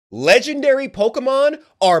Legendary Pokemon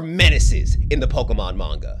are menaces in the Pokemon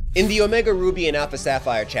manga. In the Omega Ruby and Alpha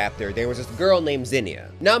Sapphire chapter, there was this girl named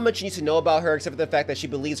Zinnia. Not much needs to know about her except for the fact that she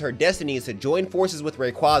believes her destiny is to join forces with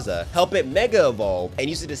Rayquaza, help it Mega Evolve, and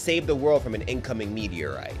use it to save the world from an incoming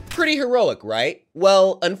meteorite. Pretty heroic, right?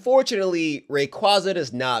 Well, unfortunately, Rayquaza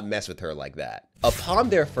does not mess with her like that. Upon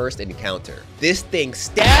their first encounter, this thing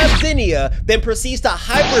stabs Zinnia, then proceeds to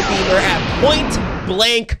Hyper Beam her at point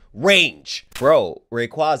blank range. Bro,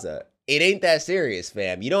 Rayquaza, it ain't that serious,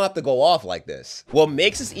 fam. You don't have to go off like this. What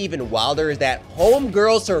makes this even wilder is that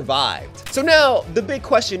homegirl survived. So now, the big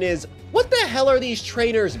question is, what the hell are these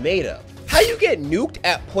trainers made of? How you get nuked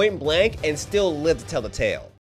at point blank and still live to tell the tale?